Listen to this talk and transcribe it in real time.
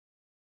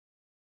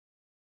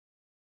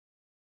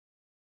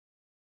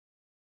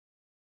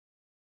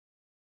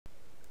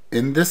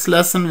In this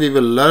lesson, we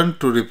will learn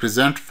to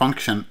represent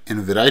function in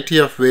a variety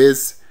of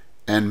ways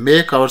and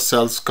make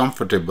ourselves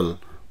comfortable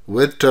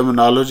with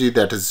terminology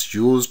that is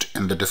used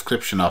in the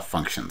description of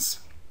functions.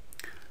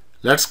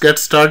 Let's get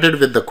started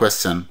with the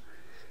question.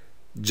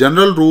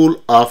 General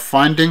rule of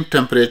finding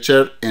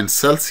temperature in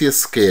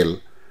Celsius scale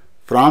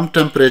from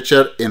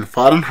temperature in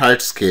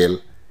Fahrenheit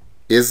scale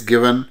is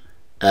given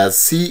as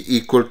C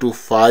equal to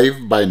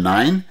 5 by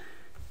 9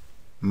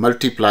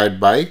 multiplied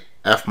by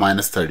F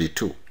minus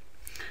 32.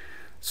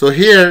 So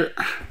here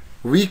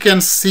we can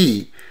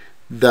see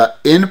the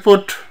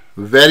input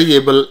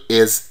variable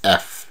is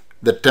F.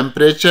 The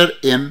temperature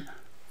in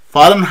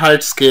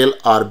Fahrenheit scale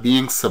are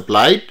being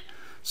supplied,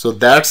 so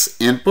that's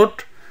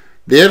input.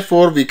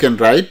 Therefore we can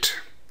write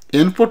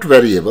input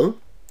variable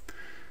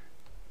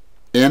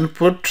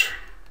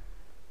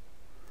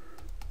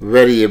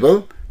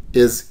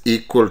is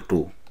equal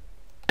to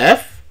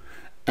F,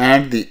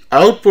 and the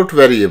output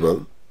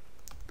variable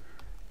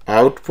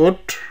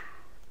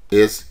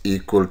is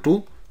equal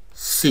to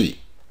C.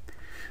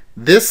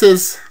 This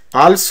is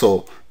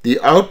also, the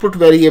output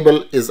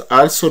variable is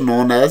also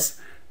known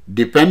as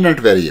dependent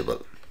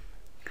variable.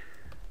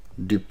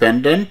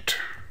 Dependent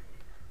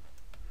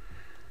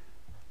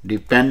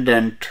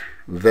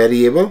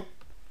variable,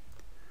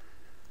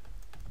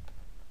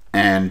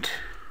 and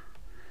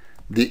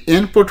the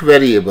input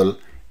variable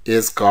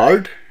is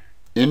called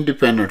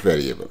independent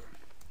variable.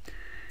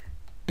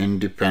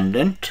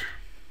 Independent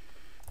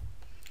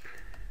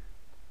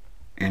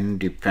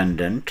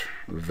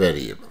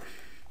variable.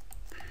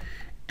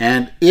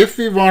 And if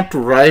we want to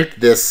write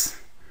this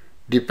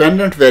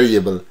dependent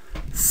variable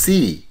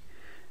C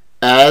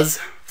as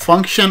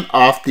function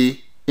of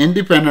the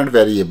independent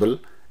variable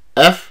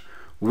F,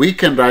 we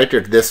can write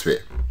it this way.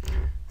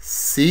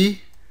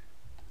 C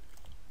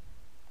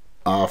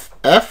of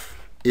F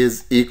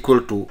is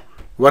equal to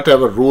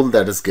whatever rule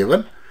that is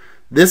given.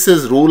 This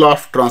is rule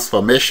of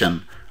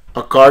transformation,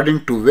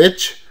 according to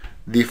which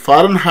the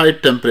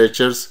Fahrenheit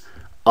temperatures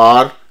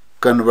are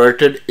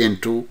converted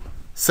into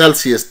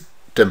Celsius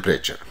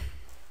temperature.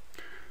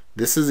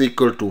 This is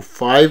equal to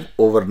 5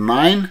 over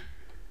 9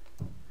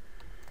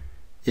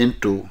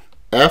 into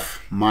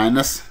F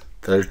minus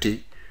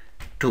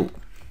 32.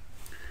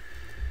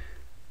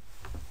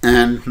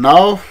 And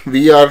now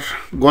we are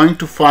going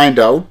to find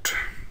out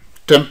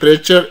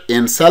temperature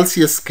in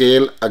Celsius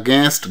scale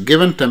against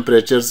given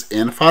temperatures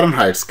in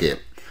Fahrenheit scale.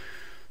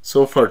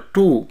 So for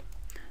 2,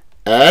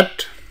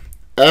 at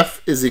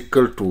F is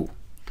equal to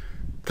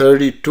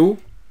 32,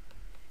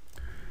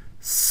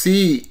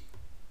 C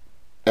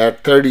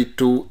at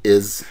 32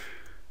 is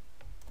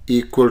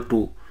equal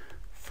to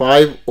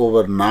 5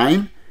 over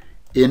 9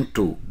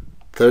 into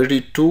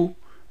 32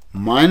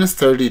 minus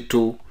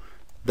 32,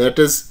 that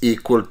is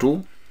equal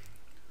to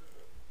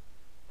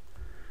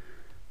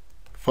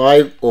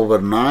 5 over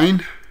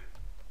 9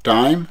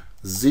 times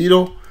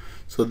 0,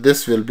 so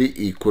this will be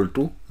equal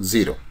to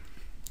 0.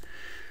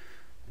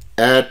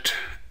 At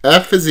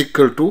F is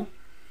equal to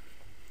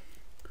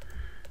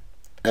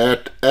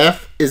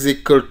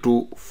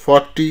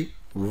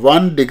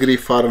 41 degree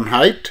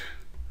Fahrenheit,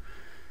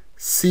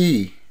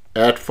 C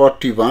at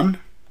 41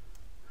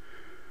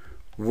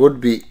 would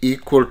be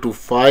equal to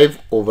 5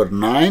 over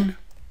 9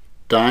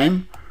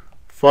 times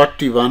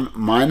 41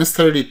 minus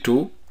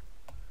 32.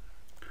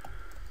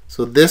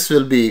 So this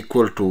will be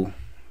equal to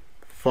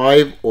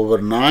 5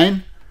 over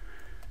 9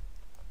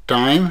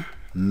 times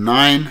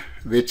 9,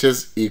 which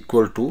is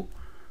equal to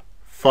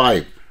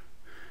 5.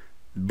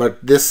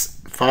 But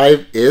this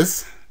 5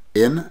 is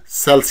in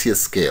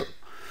Celsius scale.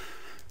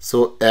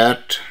 So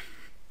at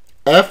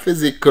F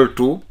is equal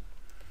to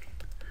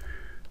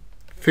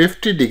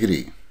 50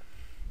 degree,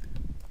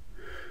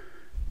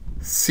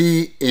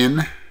 C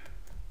in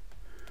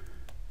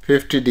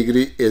 50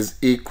 degree is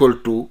equal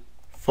to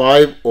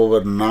 5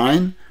 over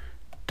 9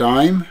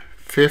 times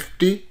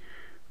 50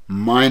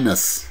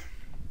 minus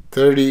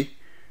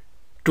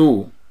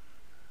 32.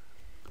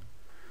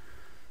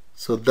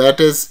 So that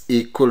is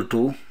equal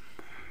to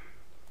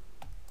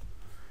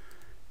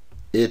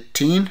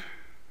 18.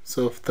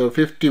 So the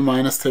 50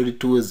 minus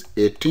 32 is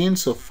 18.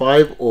 So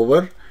 5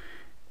 over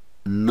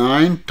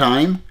 9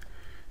 times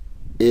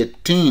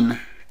 18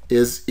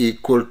 is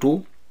equal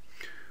to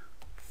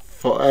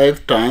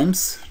 5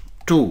 times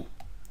 2.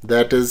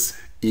 That is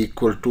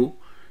equal to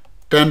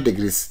 10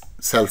 degrees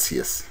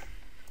Celsius.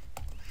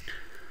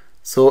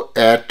 So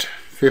at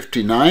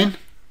 59,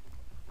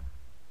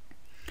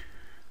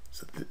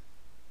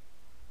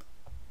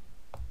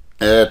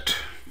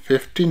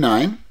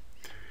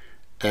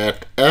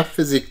 at F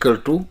is equal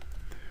to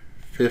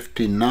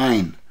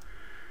 59,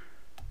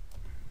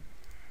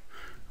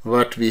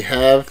 what we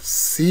have,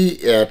 C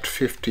at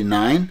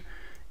 59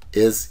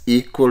 is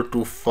equal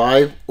to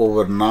 5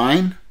 over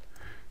 9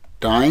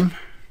 times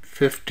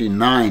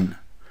 59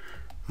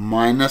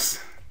 minus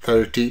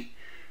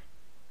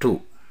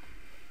 32.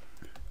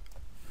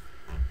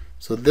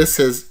 So this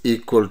is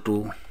equal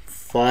to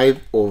 5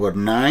 over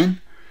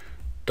 9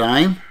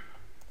 times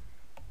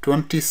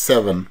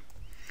 27,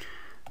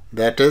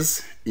 that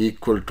is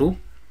equal to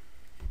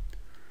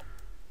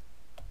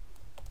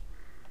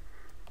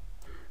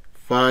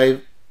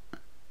 5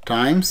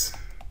 times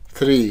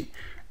 3,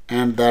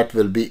 and that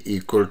will be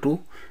equal to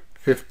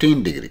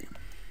 15 degree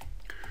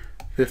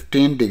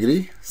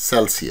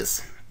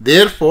Celsius.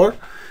 Therefore,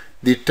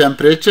 the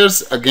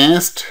temperatures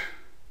against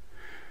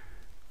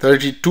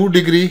 32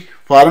 degree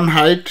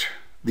Fahrenheit,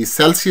 the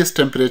Celsius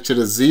temperature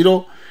is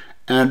 0,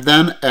 and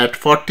then at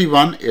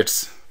 41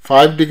 it's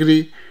 5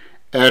 degree,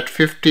 at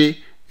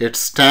 50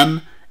 it's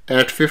 10,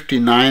 at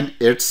 59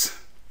 it's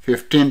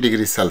 15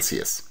 degree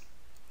Celsius.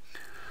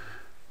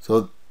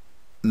 So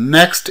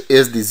next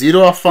is the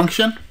zero of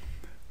function.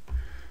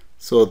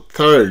 So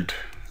third,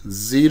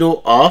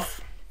 zero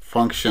of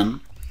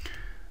function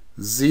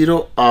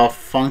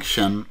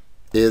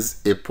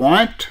is a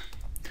point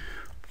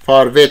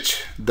for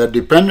which the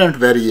dependent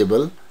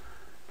variable,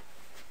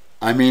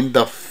 I mean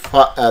the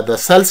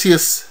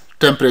Celsius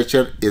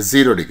temperature is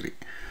 0 degree.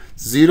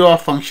 Zero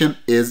of function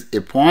is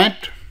a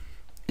point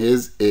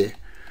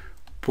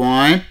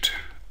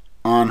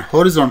on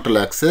horizontal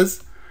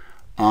axis,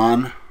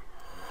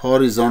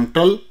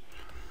 horizontal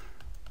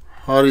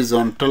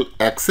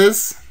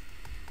axis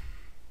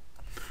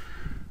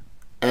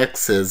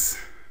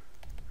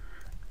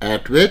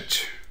at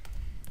which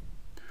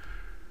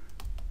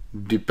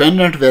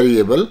dependent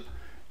variable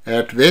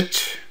at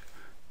which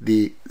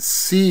the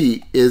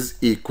c is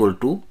equal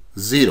to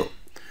 0.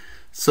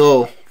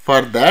 So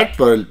for that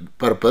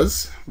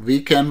purpose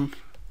we can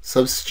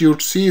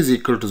substitute c is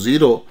equal to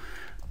 0.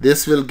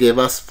 This will give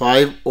us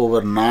 5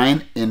 over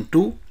 9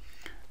 into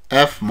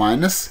f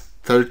minus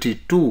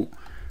 32.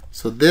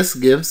 So this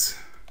gives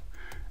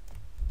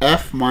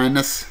f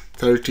minus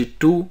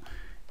 32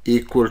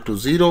 equal to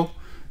 0.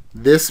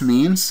 This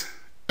means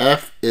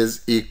f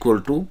is equal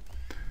to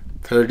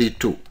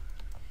 32.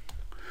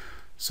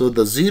 So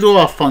the zero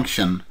of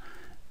function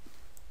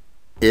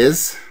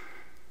is,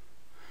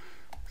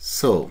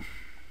 so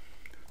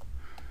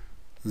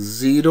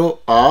zero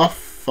of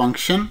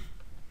function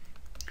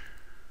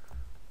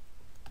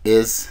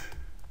is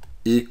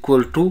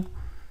equal to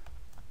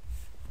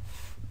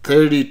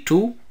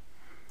 32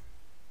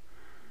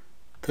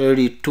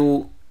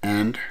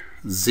 and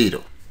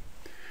 0.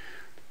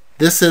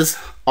 This is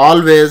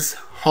always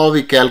how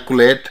we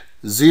calculate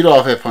zero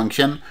of a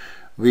function.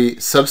 We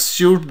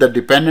substitute the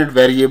dependent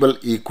variable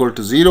equal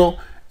to 0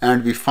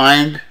 and we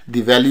find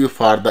the value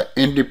for the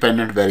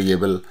independent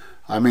variable,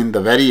 I mean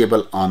the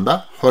variable on the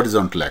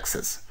horizontal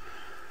axis.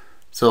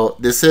 So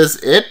this is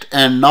it,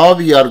 and now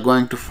we are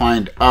going to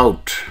find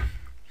out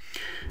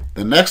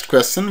the next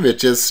question,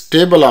 which is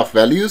table of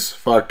values.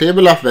 For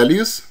table of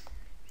values,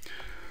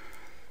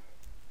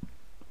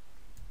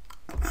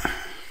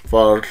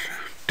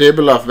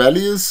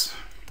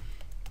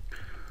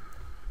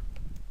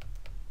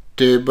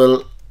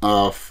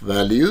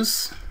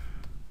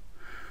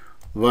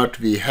 what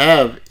we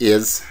have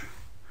is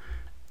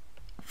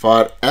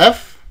for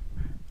f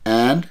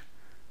and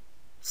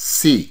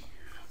c,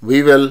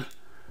 we will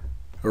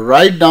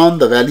write down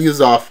the values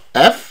of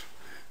f,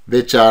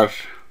 which are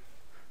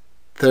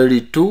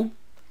 32,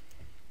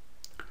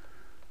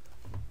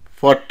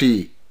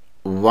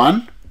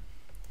 41,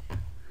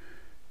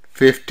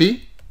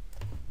 50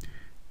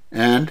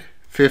 and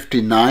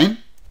 59.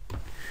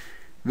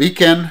 We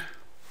can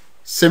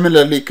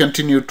similarly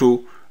continue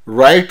to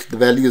write the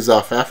values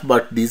of f,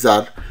 but these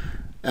are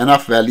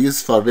enough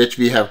values for which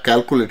we have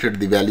calculated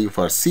the value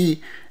for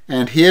c,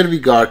 and here we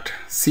got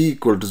c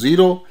equal to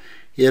 0,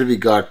 here we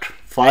got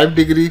 5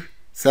 degree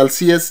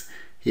Celsius,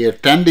 here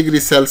 10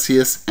 degrees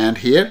Celsius, and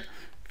here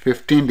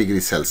 15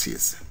 degrees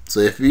Celsius. So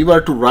if we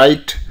were to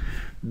write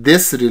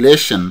this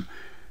relation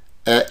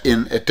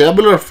in a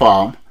tabular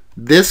form,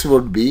 this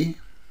would be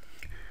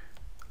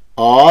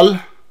all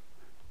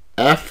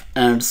f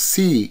and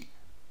c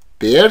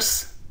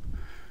pairs,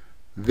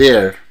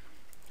 where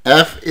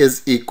f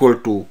is equal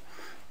to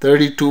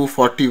 32,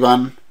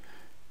 41,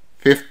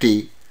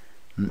 50,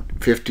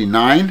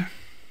 59,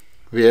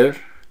 where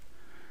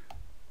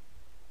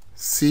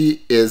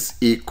c is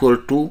equal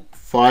to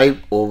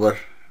 5 over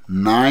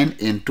 9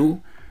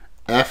 into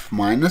f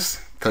minus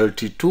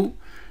 32,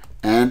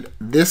 and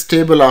this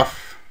table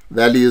of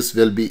values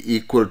will be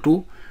equal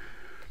to,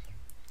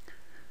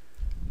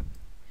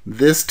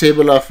 this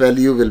table of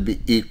value will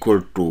be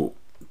equal to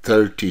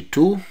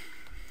 32,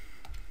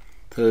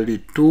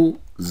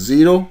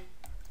 0,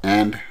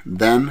 and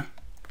then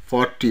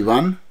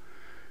 41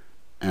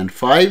 and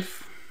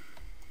 5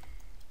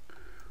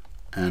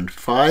 and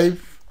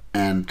 5,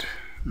 and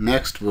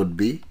next would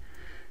be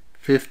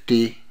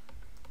 50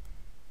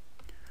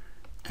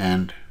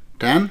 and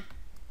 10,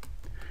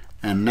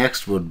 and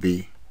next would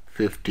be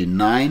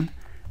 59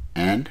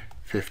 and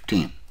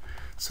 15.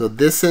 So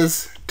this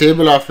is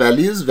table of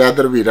values,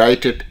 whether we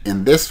write it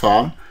in this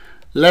form.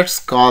 Let's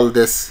call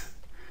this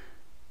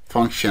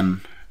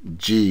function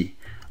g,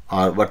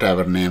 or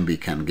whatever name we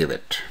can give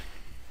it.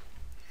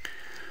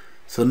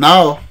 So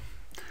now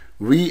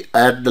we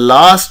at the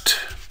last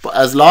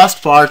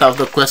part of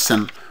the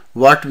question,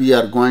 what we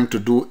are going to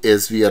do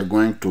is we are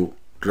going to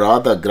draw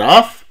the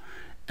graph,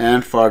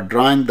 and for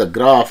drawing the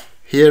graph,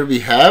 here we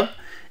have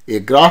a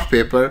graph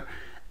paper,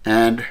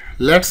 and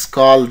let's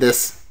call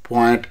this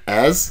point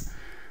as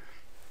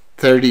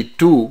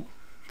 32.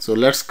 So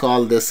let's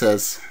call this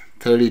as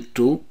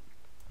 32,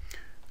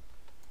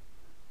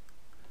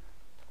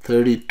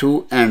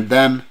 and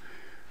then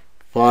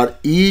for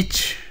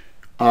each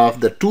of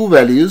the two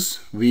values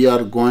we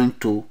are going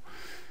to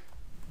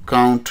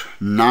count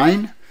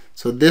 9.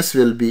 So this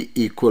will be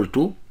equal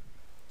to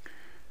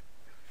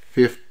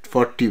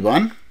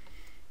 41,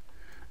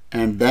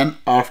 and then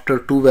after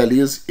two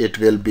values it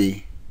will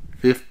be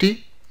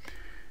 50,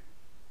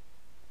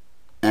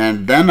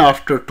 and then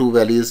after two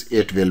values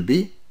it will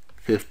be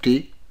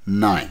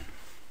 59.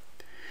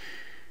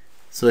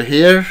 So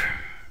here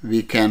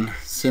we can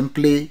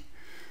simply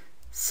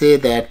say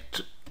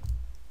that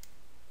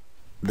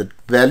the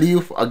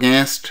value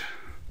against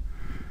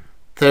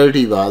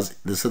 30 was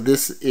this. So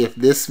this, if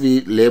this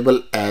we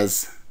label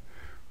as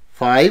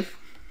 5,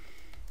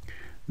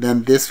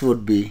 then this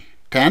would be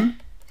 10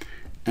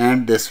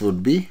 and this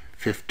would be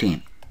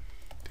 15.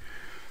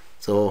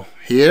 So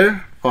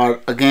here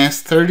for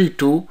against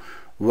 32,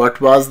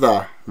 what was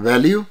the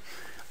value?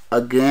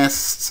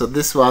 Against, so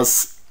this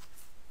was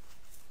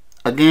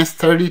against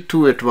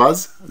 32 it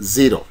was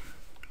 0.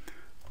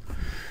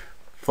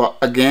 For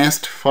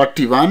against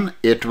 41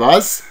 it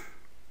was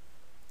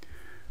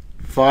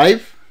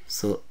 5,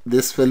 so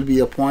this will be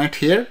a point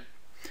here,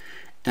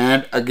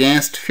 and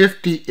against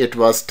 50 it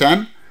was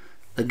 10.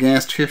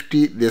 Against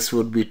 50 this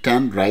would be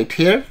 10 right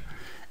here,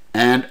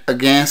 and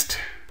against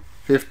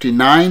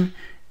 59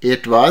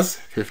 it was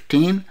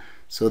 15,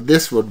 so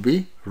this would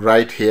be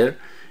right here.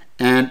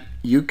 And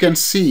you can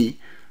see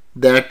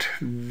that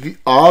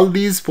all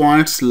these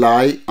points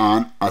lie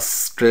on a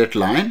straight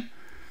line.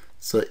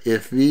 So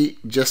if we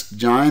just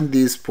join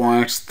these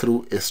points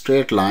through a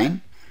straight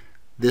line,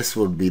 this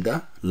would be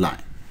the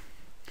line,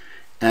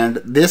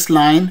 and this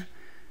line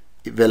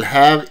will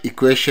have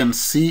equation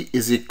C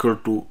is equal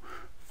to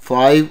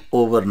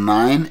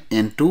 5/9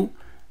 into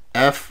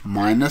f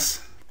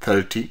minus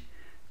 30